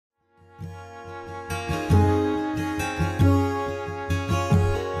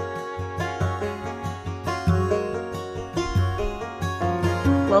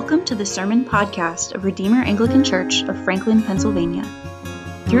Welcome to the Sermon Podcast of Redeemer Anglican Church of Franklin, Pennsylvania.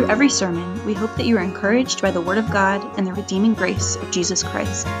 Through every sermon, we hope that you are encouraged by the Word of God and the redeeming grace of Jesus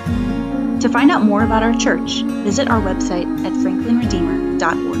Christ. To find out more about our church, visit our website at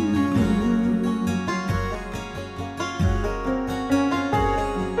franklinredeemer.org.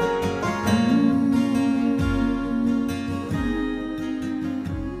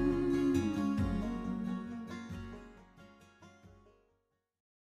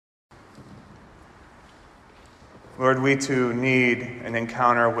 Lord, we too need an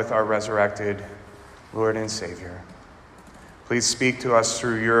encounter with our resurrected Lord and Savior. Please speak to us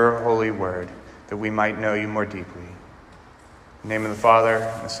through your holy word that we might know you more deeply. In the name of the Father,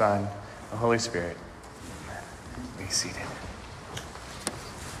 and the Son, and the Holy Spirit. Amen. Be seated.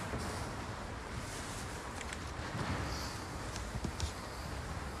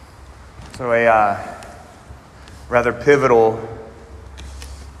 So a rather pivotal,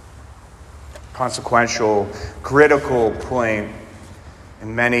 consequential, critical point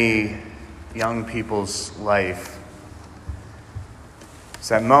in many young people's life. It's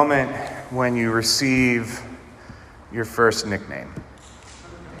that moment when you receive your first nickname.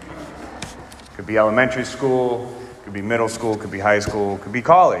 It could be elementary school, it could be middle school, it could be high school, it could be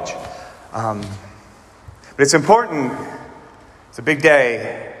college. But it's important. It's a big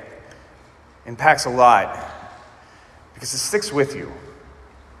day. Impacts a lot because it sticks with you.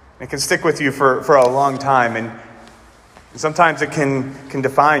 It can stick with you for a long time, and sometimes it can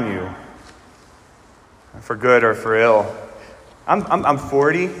define you, for good or for ill. I'm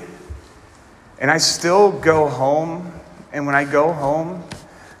 40, and I still go home, and when I go home,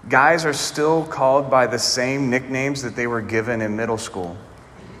 guys are still called by the same nicknames that they were given in middle school.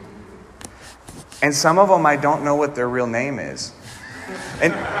 And some of them I don't know what their real name is.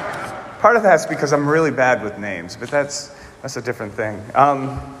 And part of that's because I'm really bad with names, but that's a different thing.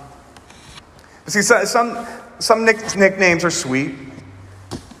 See, some nicknames are sweet,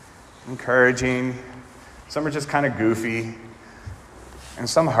 encouraging. Some are just kind of goofy, and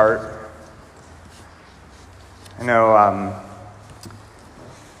some hurt. I know.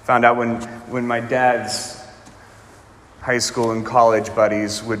 Found out when my dad's high school and college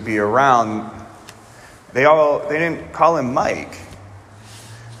buddies would be around, they didn't call him Mike.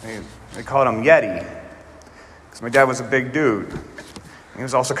 They called him Yeti, because my dad was a big dude. He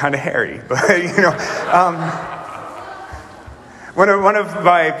was also kind of hairy, but one of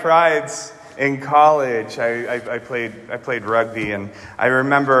my prides in college, I played rugby, and I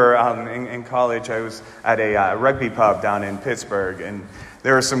remember in college I was at a rugby pub down in Pittsburgh, and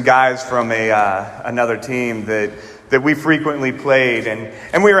there were some guys from another team that we frequently played,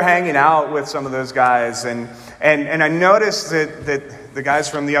 and we were hanging out with some of those guys, and I noticed that the guys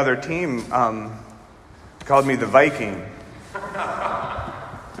from the other team called me the Viking.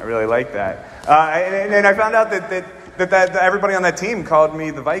 I really like that. And I found out that everybody on that team called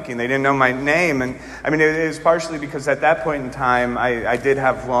me the Viking. They didn't know my name. And I mean, it was partially because at that point in time, I did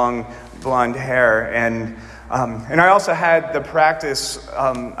have long blonde hair. And I also had the practice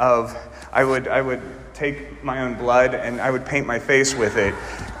of I would take my own blood and I would paint my face with it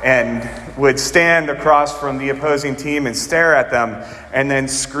and would stand across from the opposing team and stare at them and then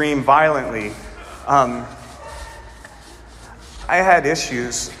scream violently. I had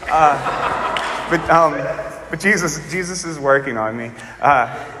issues, but Jesus is working on me.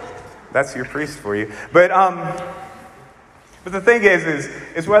 That's your priest for you. But the thing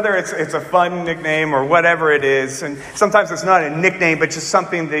is whether it's a fun nickname or whatever it is, and sometimes it's not a nickname, but just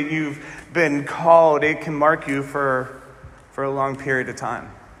something that you've been called. It can mark you for a long period of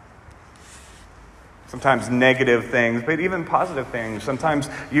time. Sometimes negative things, but even positive things. Sometimes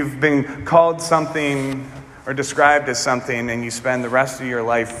you've been called something or described as something, and you spend the rest of your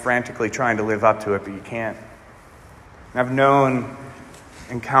life frantically trying to live up to it, but you can't. And I've known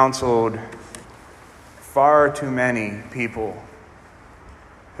and counseled far too many people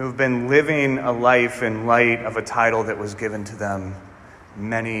who've been living a life in light of a title that was given to them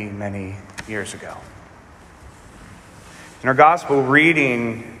many, many years ago. In our gospel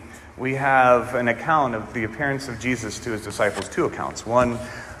reading, we have an account of the appearance of Jesus to his disciples, two accounts. One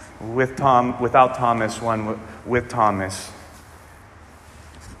without Thomas, one with Thomas.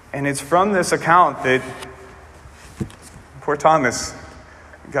 And it's from this account that poor Thomas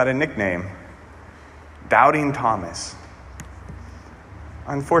got a nickname, Doubting Thomas.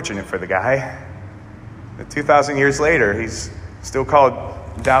 Unfortunate for the guy that 2,000 years later, he's still called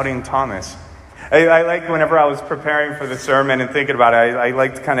Doubting Thomas. I like, whenever I was preparing for the sermon and thinking about it, I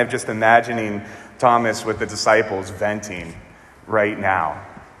liked kind of just imagining Thomas with the disciples venting right now.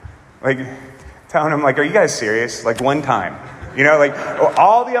 Like, telling him, like, are you guys serious? Like, one time. You know, like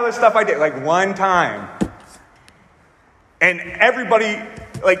all the other stuff I did, like one time. And everybody,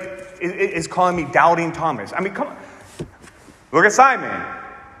 like, is calling me Doubting Thomas. I mean, come on. Look at Simon.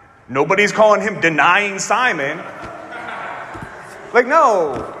 Nobody's calling him Denying Simon. Like,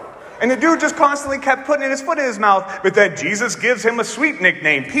 no. And the dude just constantly kept putting his foot in his mouth. But then Jesus gives him a sweet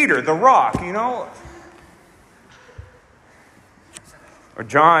nickname, Peter, the Rock, you know. Or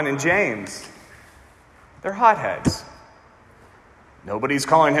John and James. They're hotheads. Nobody's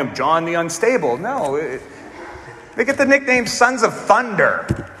calling him John the Unstable. No. They get the nickname Sons of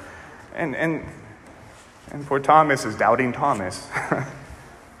Thunder. And poor Thomas is Doubting Thomas.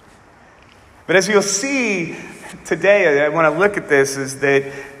 But as you'll see today, I want to look at this, is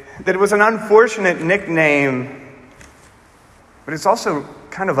that it was an unfortunate nickname, but it's also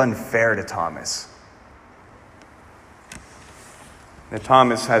kind of unfair to Thomas. That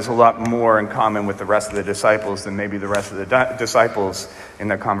Thomas has a lot more in common with the rest of the disciples than maybe the rest of the disciples in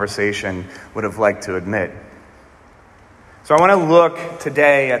the conversation would have liked to admit. So I want to look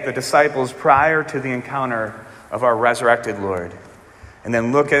today at the disciples prior to the encounter of our resurrected Lord, and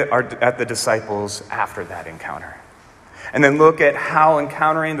then look at the disciples after that encounter. And then look at how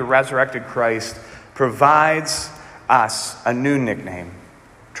encountering the resurrected Christ provides us a new nickname,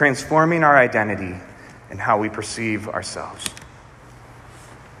 transforming our identity and how we perceive ourselves.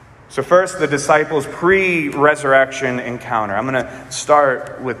 So first, the disciples' pre-resurrection encounter. I'm going to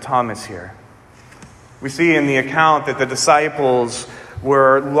start with Thomas here. We see in the account that the disciples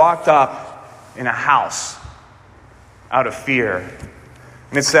were locked up in a house out of fear.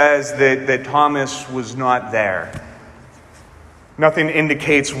 And it says that Thomas was not there. Nothing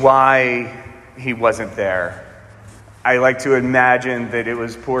indicates why he wasn't there. I like to imagine that it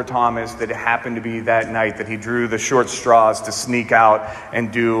was poor Thomas that it happened to be that night that he drew the short straws to sneak out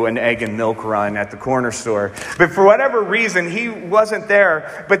and do an egg and milk run at the corner store. But for whatever reason, he wasn't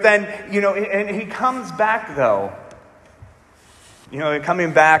there. But then, and he comes back though.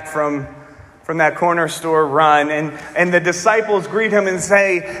 Coming back from that corner store run, and the disciples greet him and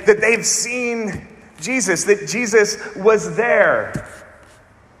say that they've seen Jesus, that Jesus was there,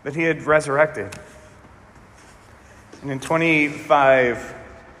 that he had resurrected. And in 25,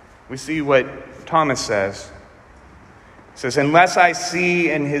 we see what Thomas says. He says, "Unless I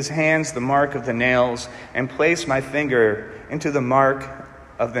see in his hands the mark of the nails, and place my finger into the mark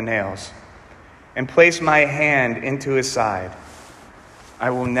of the nails, and place my hand into his side,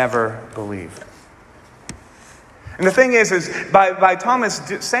 I will never believe." And the thing is by Thomas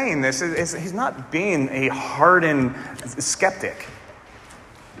saying this, he's not being a hardened skeptic.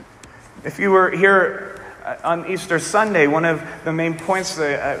 If you were here on Easter Sunday, one of the main points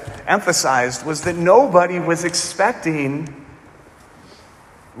that I emphasized was that nobody was expecting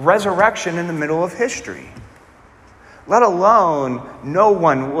resurrection in the middle of history. Let alone, no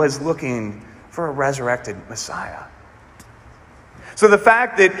one was looking for a resurrected Messiah. So the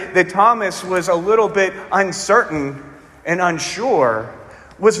fact that Thomas was a little bit uncertain and unsure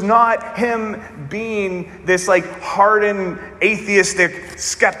was not him being this hardened atheistic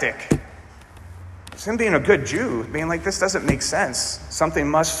skeptic. It's him being a good Jew, being like, this doesn't make sense. Something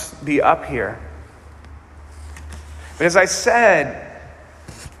must be up here. But as I said,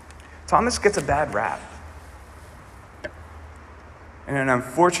 Thomas gets a bad rap and an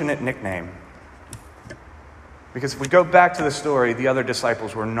unfortunate nickname. Because if we go back to the story, the other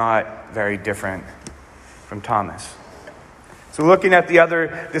disciples were not very different from Thomas. So looking at the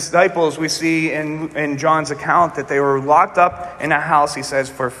other disciples, we see in John's account that they were locked up in a house, he says,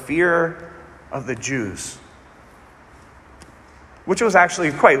 for fear of the Jews, which was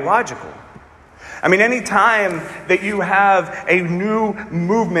actually quite logical. I mean, any time that you have a new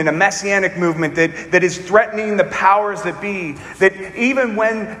movement, a messianic movement that is threatening the powers that be, that even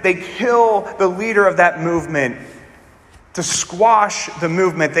when they kill the leader of that movement, to squash the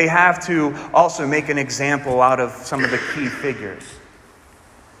movement, they have to also make an example out of some of the key figures.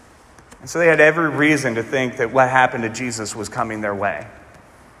 And so they had every reason to think that what happened to Jesus was coming their way.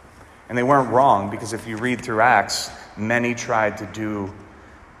 And they weren't wrong, because if you read through Acts, many tried to do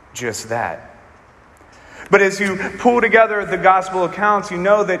just that. But as you pull together the gospel accounts, you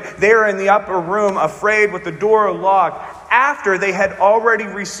know that they're in the upper room, afraid with the door locked, after they had already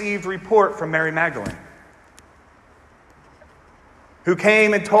received report from Mary Magdalene, who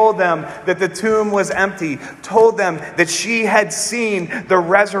came and told them that the tomb was empty, told them that she had seen the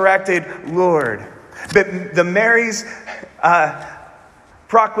resurrected Lord. But the Mary's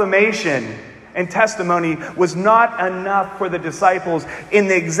proclamation and testimony was not enough for the disciples, in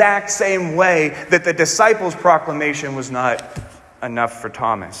the exact same way that the disciples' proclamation was not enough for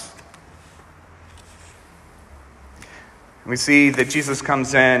Thomas. We see that Jesus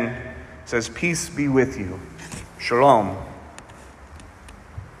comes in, says, "Peace be with you." Shalom.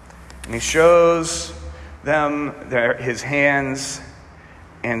 And he shows them his hands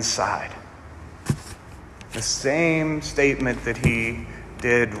and side. The same statement that he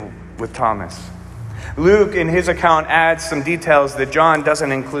did with Thomas. Luke, in his account, adds some details that John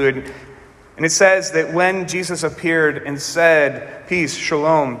doesn't include. And it says that when Jesus appeared and said, "Peace,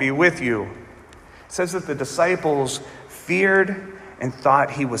 shalom, be with you," it says that the disciples feared and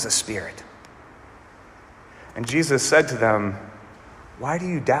thought he was a spirit. And Jesus said to them, "Why do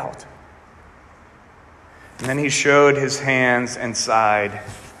you doubt?" And then he showed his hands and side,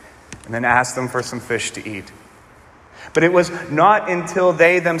 and then asked them for some fish to eat. But it was not until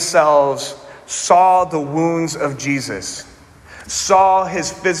they themselves saw the wounds of Jesus, saw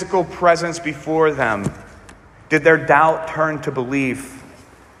his physical presence before them, did their doubt turn to belief,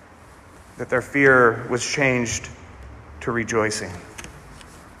 that their fear was changed to rejoicing.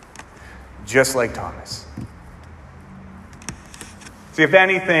 Just like Thomas. See, if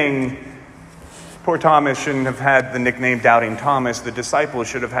anything, poor Thomas shouldn't have had the nickname Doubting Thomas. The disciples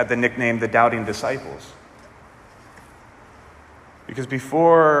should have had the nickname the Doubting Disciples. Because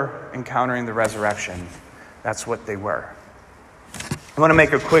before encountering the resurrection, that's what they were. I want to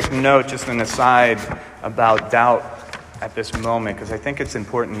make a quick note, just an aside, about doubt at this moment, because I think it's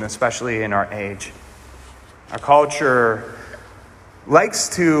important, especially in our age. Our culture likes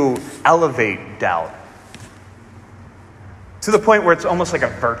to elevate doubt to the point where it's almost like a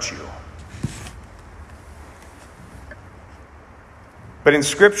virtue. But in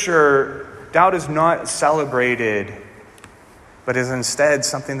Scripture, doubt is not celebrated, but is instead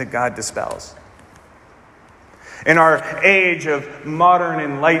something that God dispels. In our age of modern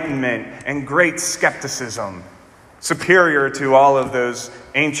enlightenment and great skepticism, superior to all of those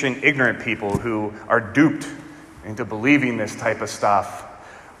ancient ignorant people who are duped into believing this type of stuff,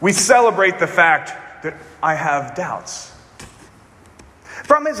 we celebrate the fact that I have doubts. The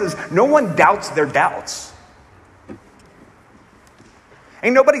problem is no one doubts their doubts.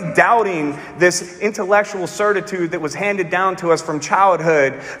 Ain't nobody doubting this intellectual certitude that was handed down to us from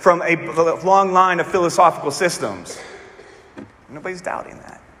childhood, from a long line of philosophical systems. Nobody's doubting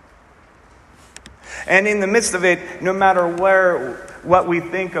that. And in the midst of it, no matter what we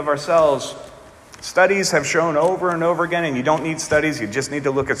think of ourselves, studies have shown over and over again, and you don't need studies, you just need to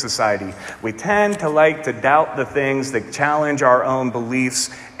look at society. We tend to like to doubt the things that challenge our own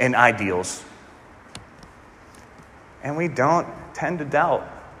beliefs and ideals. And we don't tend to doubt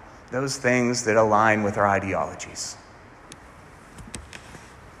those things that align with our ideologies.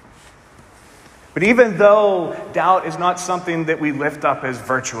 But even though doubt is not something that we lift up as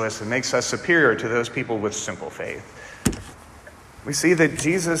virtuous and makes us superior to those people with simple faith, we see that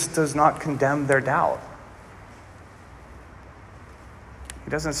Jesus does not condemn their doubt. He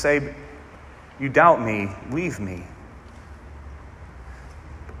doesn't say, "You doubt me, leave me."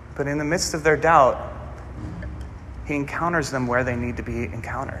 But in the midst of their doubt, he encounters them where they need to be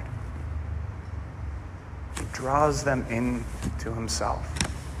encountered. He draws them into himself.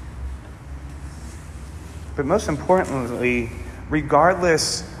 But most importantly,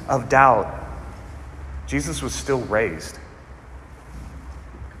 regardless of doubt, Jesus was still raised.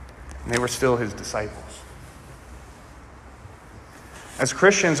 And they were still his disciples. As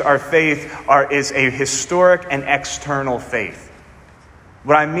Christians, our faith is a historic and external faith.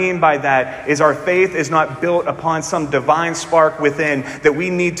 What I mean by that is our faith is not built upon some divine spark within that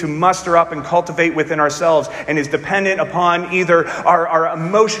we need to muster up and cultivate within ourselves, and is dependent upon either our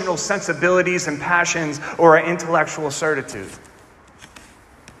emotional sensibilities and passions or our intellectual certitude.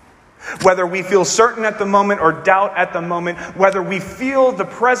 Whether we feel certain at the moment or doubt at the moment, whether we feel the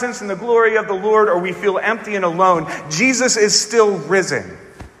presence and the glory of the Lord or we feel empty and alone, Jesus is still risen.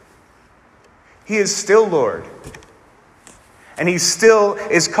 He is still Lord. And he still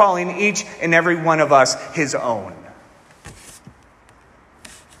is calling each and every one of us his own.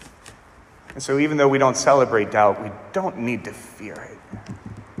 And so even though we don't celebrate doubt, we don't need to fear it.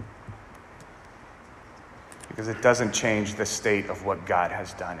 Because it doesn't change the state of what God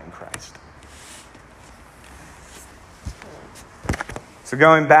has done in Christ. So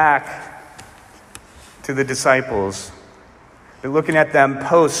going back to the disciples, we're looking at them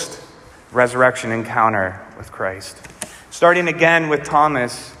post-resurrection encounter with Christ. Starting again with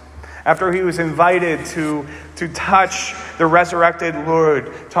Thomas. After he was invited to touch the resurrected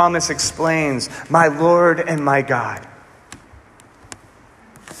Lord, Thomas explains, "My Lord and my God."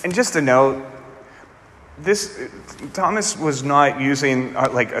 And just a note, Thomas was not using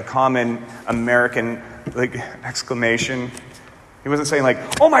like a common American exclamation. He wasn't saying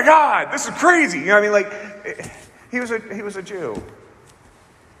 "Oh my God, this is crazy." You know what I mean? He was a Jew.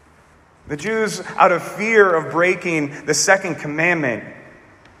 The Jews, out of fear of breaking the second commandment,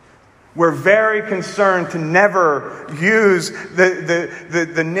 were very concerned to never use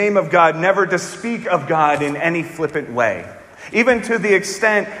the name of God, never to speak of God in any flippant way. Even to the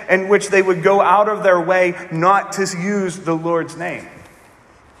extent in which they would go out of their way not to use the Lord's name.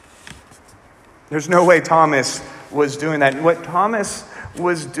 There's no way Thomas was doing that. What Thomas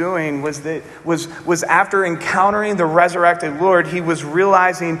was doing was after encountering the resurrected Lord, he was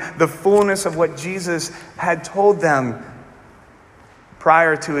realizing the fullness of what Jesus had told them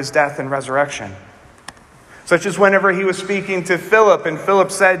prior to his death and resurrection. Such as whenever he was speaking to Philip, and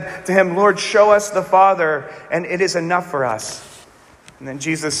Philip said to him, "Lord, show us the Father, and it is enough for us." And then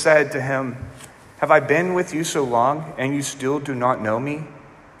Jesus said to him, "Have I been with you so long, and you still do not know me,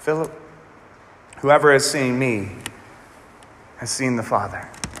 Philip? Whoever has seen me has seen the Father."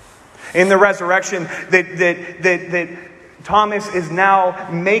 In the resurrection, that Thomas is now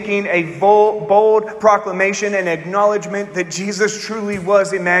making a bold proclamation and acknowledgement that Jesus truly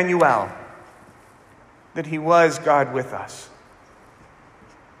was Emmanuel, that he was God with us.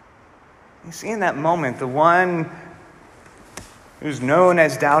 You see, in that moment, the one who's known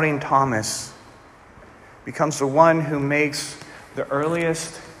as Doubting Thomas becomes the one who makes the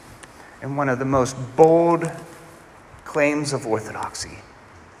earliest and one of the most bold claims of orthodoxy,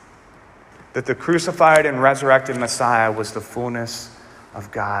 that the crucified and resurrected Messiah was the fullness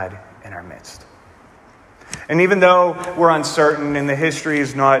of God in our midst. And even though we're uncertain, and the history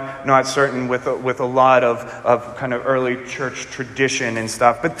is not certain with a lot of kind of early church tradition and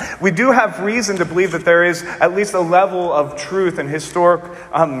stuff, but we do have reason to believe that there is at least a level of truth and historic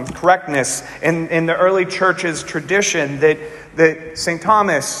correctness in the early church's tradition that St.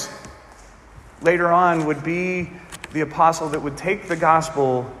 Thomas later on would be the apostle that would take the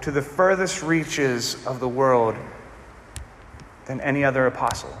gospel to the furthest reaches of the world than any other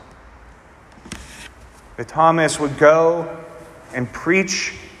apostle. That Thomas would go and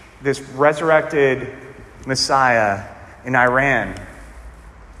preach this resurrected Messiah in Iran,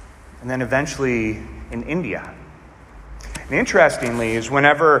 and then eventually in India. And interestingly, is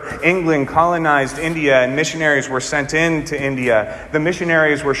whenever England colonized India and missionaries were sent into India, the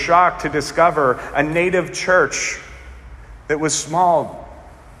missionaries were shocked to discover a native church that was small,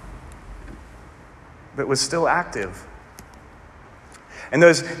 but was still active. And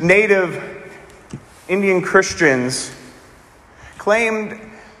those native Indian Christians claimed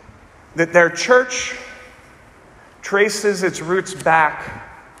that their church traces its roots back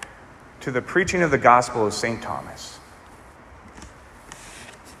to the preaching of the gospel of St. Thomas.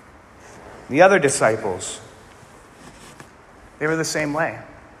 The other disciples, they were the same way.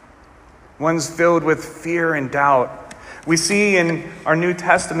 Ones filled with fear and doubt. We see in our New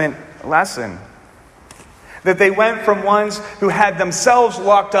Testament lesson that they went from ones who had themselves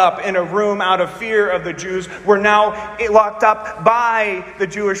locked up in a room out of fear of the Jews, were now locked up by the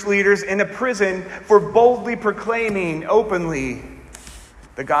Jewish leaders in a prison for boldly proclaiming openly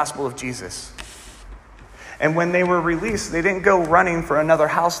the gospel of Jesus. And when they were released, they didn't go running for another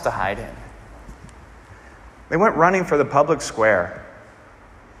house to hide in. They went running for the public square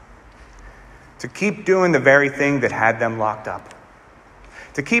to keep doing the very thing that had them locked up.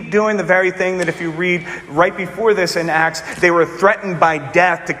 To keep doing the very thing that, if you read right before this in Acts, they were threatened by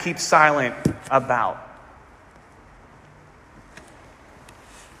death to keep silent about.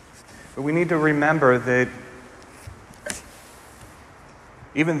 But we need to remember that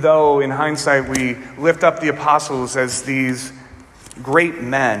even though in hindsight we lift up the apostles as these great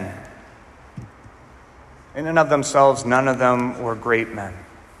men, in and of themselves, none of them were great men.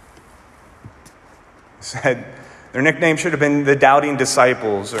 Said their nickname should have been the Doubting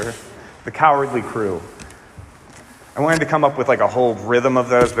Disciples or the Cowardly Crew. I wanted to come up with like a whole rhythm of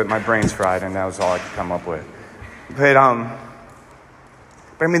those, but my brain's fried, and that was all I could come up with. But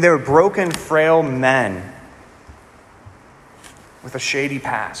I mean, they were broken, frail men with a shady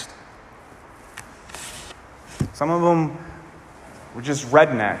past. Some of them were just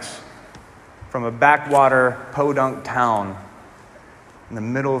rednecks from a backwater podunk town in the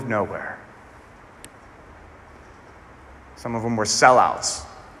middle of nowhere. Some of them were sellouts,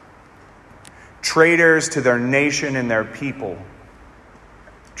 traitors to their nation and their people,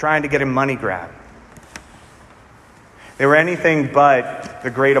 trying to get a money grab. They were anything but the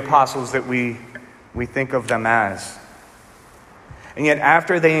great apostles that we think of them as. And yet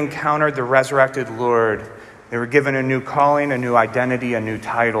after they encountered the resurrected Lord, they were given a new calling, a new identity, a new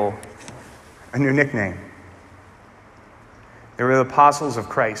title, a new nickname. They were the apostles of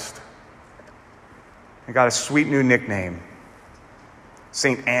Christ. They got a sweet new nickname,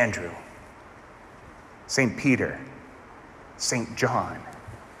 St. Andrew, St. Peter, St. John,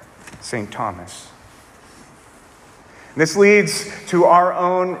 St. Thomas. This leads to our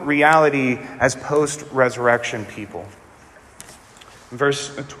own reality as post-resurrection people. In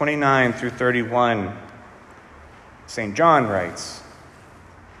verse 29 through 31, St. John writes,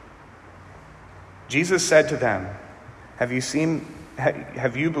 Jesus said to them, Have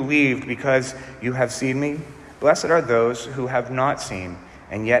you believed because you have seen me? Blessed are those who have not seen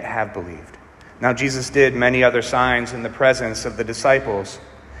and yet have believed. Now Jesus did many other signs in the presence of the disciples,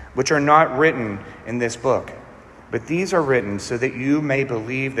 which are not written in this book. But these are written so that you may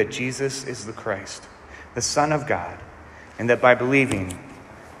believe that Jesus is the Christ, the Son of God, and that by believing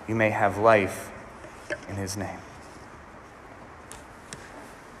you may have life in his name.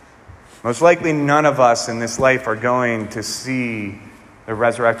 Most likely none of us in this life are going to see the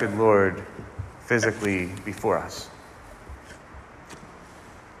resurrected Lord physically before us.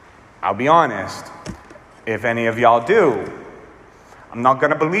 I'll be honest, if any of y'all do, I'm not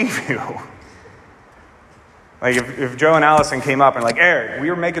going to believe you. Like if Joe and Allison came up and like, Eric, we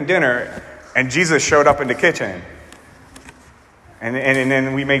were making dinner and Jesus showed up in the kitchen. And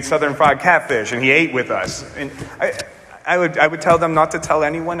then we made southern fried catfish and he ate with us. And I would tell them not to tell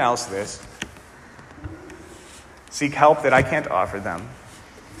anyone else this. Seek help that I can't offer them.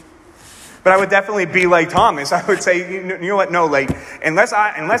 But I would definitely be like Thomas. I would say, you know what? No, like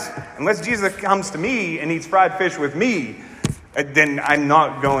unless Jesus comes to me and eats fried fish with me, then I'm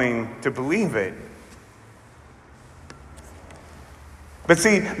not going to believe it. But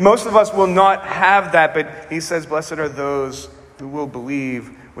see, most of us will not have that, but he says, blessed are those who will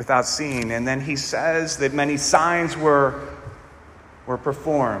believe without seeing. And then he says that many signs were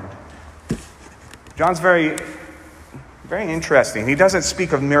performed. John's very interesting. He doesn't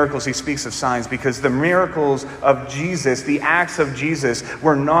speak of miracles, he speaks of signs, because the miracles of Jesus, the acts of Jesus,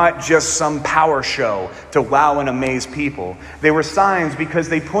 were not just some power show to wow and amaze people. They were signs because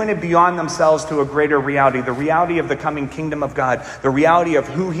they pointed beyond themselves to a greater reality, the reality of the coming kingdom of God, the reality of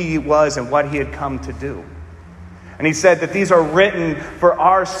who he was and what he had come to do. And he said that these are written for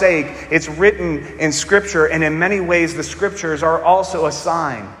our sake. It's written in Scripture, and in many ways the Scriptures are also a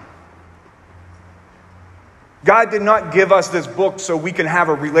sign. God did not give us this book so we can have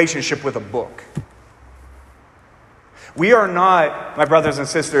a relationship with a book. We are not, my brothers and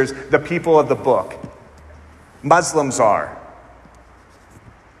sisters, the people of the book. Muslims are.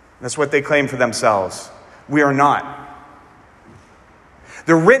 That's what they claim for themselves. We are not.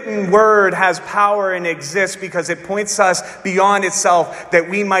 The written word has power and exists because it points us beyond itself that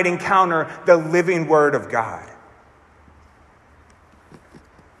we might encounter the living word of God.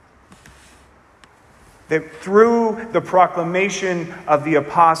 That through the proclamation of the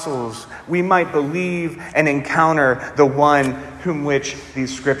apostles, we might believe and encounter the one whom which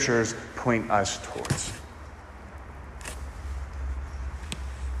these scriptures point us towards.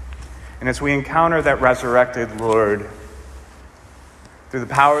 And as we encounter that resurrected Lord, through the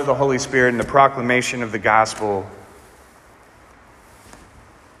power of the Holy Spirit and the proclamation of the gospel,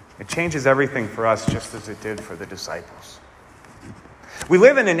 it changes everything for us just as it did for the disciples. We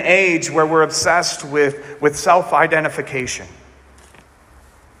live in an age where we're obsessed with self-identification.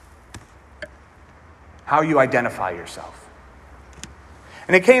 How you identify yourself.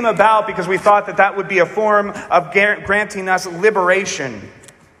 And it came about because we thought that would be a form of granting us liberation.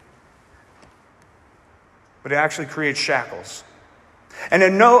 But it actually creates shackles.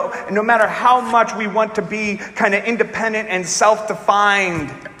 And no matter how much we want to be kind of independent and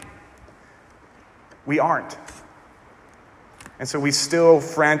self-defined, we aren't. And so we still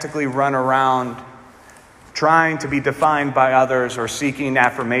frantically run around trying to be defined by others or seeking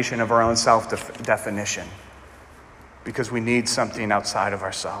affirmation of our own self-definition because we need something outside of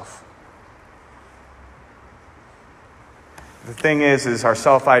ourselves. The thing is our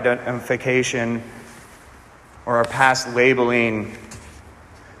self-identification or our past labeling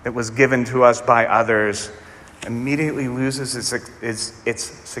that was given to us by others immediately loses its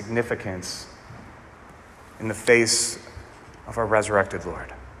significance in the face of our resurrected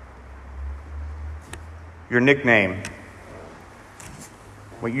Lord. Your nickname,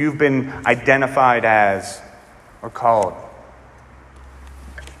 what you've been identified as or called,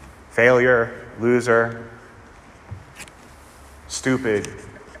 failure, loser, stupid,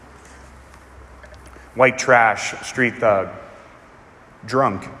 white trash, street thug,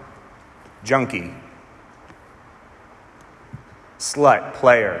 drunk, junkie, slut,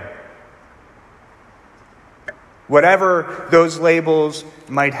 player. Whatever those labels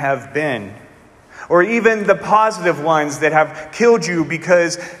might have been. Or even the positive ones that have killed you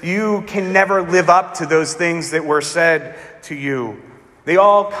because you can never live up to those things that were said to you. They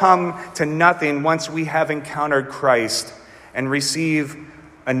all come to nothing once we have encountered Christ and receive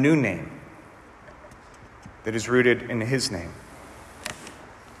a new name that is rooted in his name.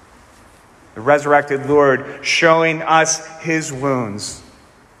 The resurrected Lord showing us his wounds.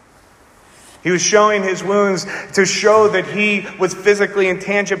 He was showing his wounds to show that he was physically and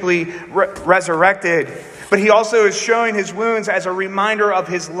tangibly resurrected. But he also is showing his wounds as a reminder of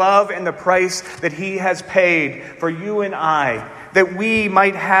his love and the price that he has paid for you and I, that we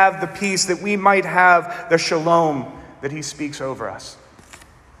might have the peace, that we might have the shalom that he speaks over us.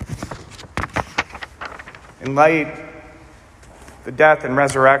 In light of the death and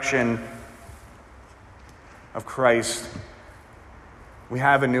resurrection of Christ, we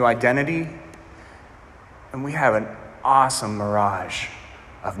have a new identity, and we have an awesome mirage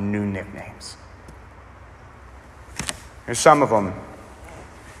of new nicknames. Here's some of them.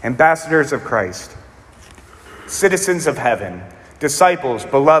 Ambassadors of Christ, citizens of heaven, disciples,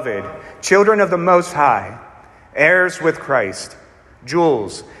 beloved, children of the Most High, heirs with Christ,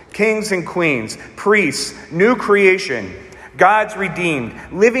 jewels, kings and queens, priests, new creation, God's redeemed,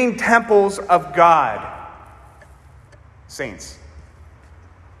 living temples of God, saints.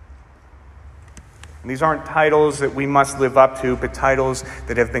 And these aren't titles that we must live up to, but titles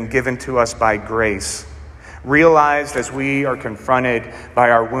that have been given to us by grace, realized as we are confronted by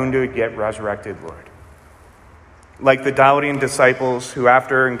our wounded yet resurrected Lord. Like the doubting disciples who,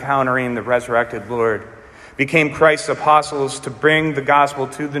 after encountering the resurrected Lord, became Christ's apostles to bring the gospel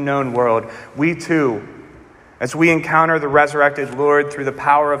to the known world, we too, as we encounter the resurrected Lord through the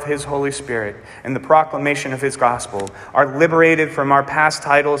power of his Holy Spirit and the proclamation of his gospel, are liberated from our past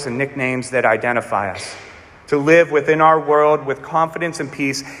titles and nicknames that identify us, to live within our world with confidence and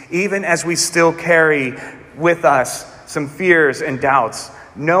peace, even as we still carry with us some fears and doubts,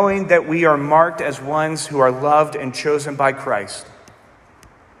 knowing that we are marked as ones who are loved and chosen by Christ,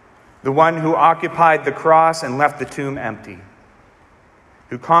 the one who occupied the cross and left the tomb empty,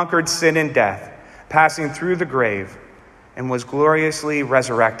 who conquered sin and death, passing through the grave, and was gloriously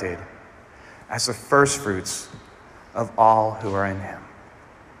resurrected as the firstfruits of all who are in him.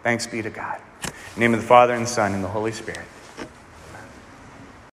 Thanks be to God. In the name of the Father, and the Son, and the Holy Spirit.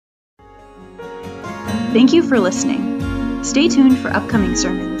 Thank you for listening. Stay tuned for upcoming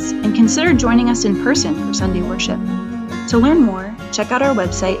sermons and consider joining us in person for Sunday worship. To learn more, check out our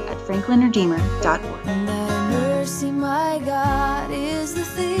website at franklinredeemer.org. Thy mercy, my God, is the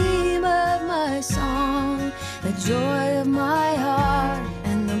theme of my song, the joy of my heart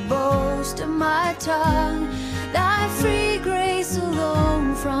and the boast of my tongue. Thy free grace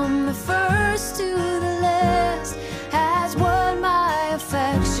alone from the first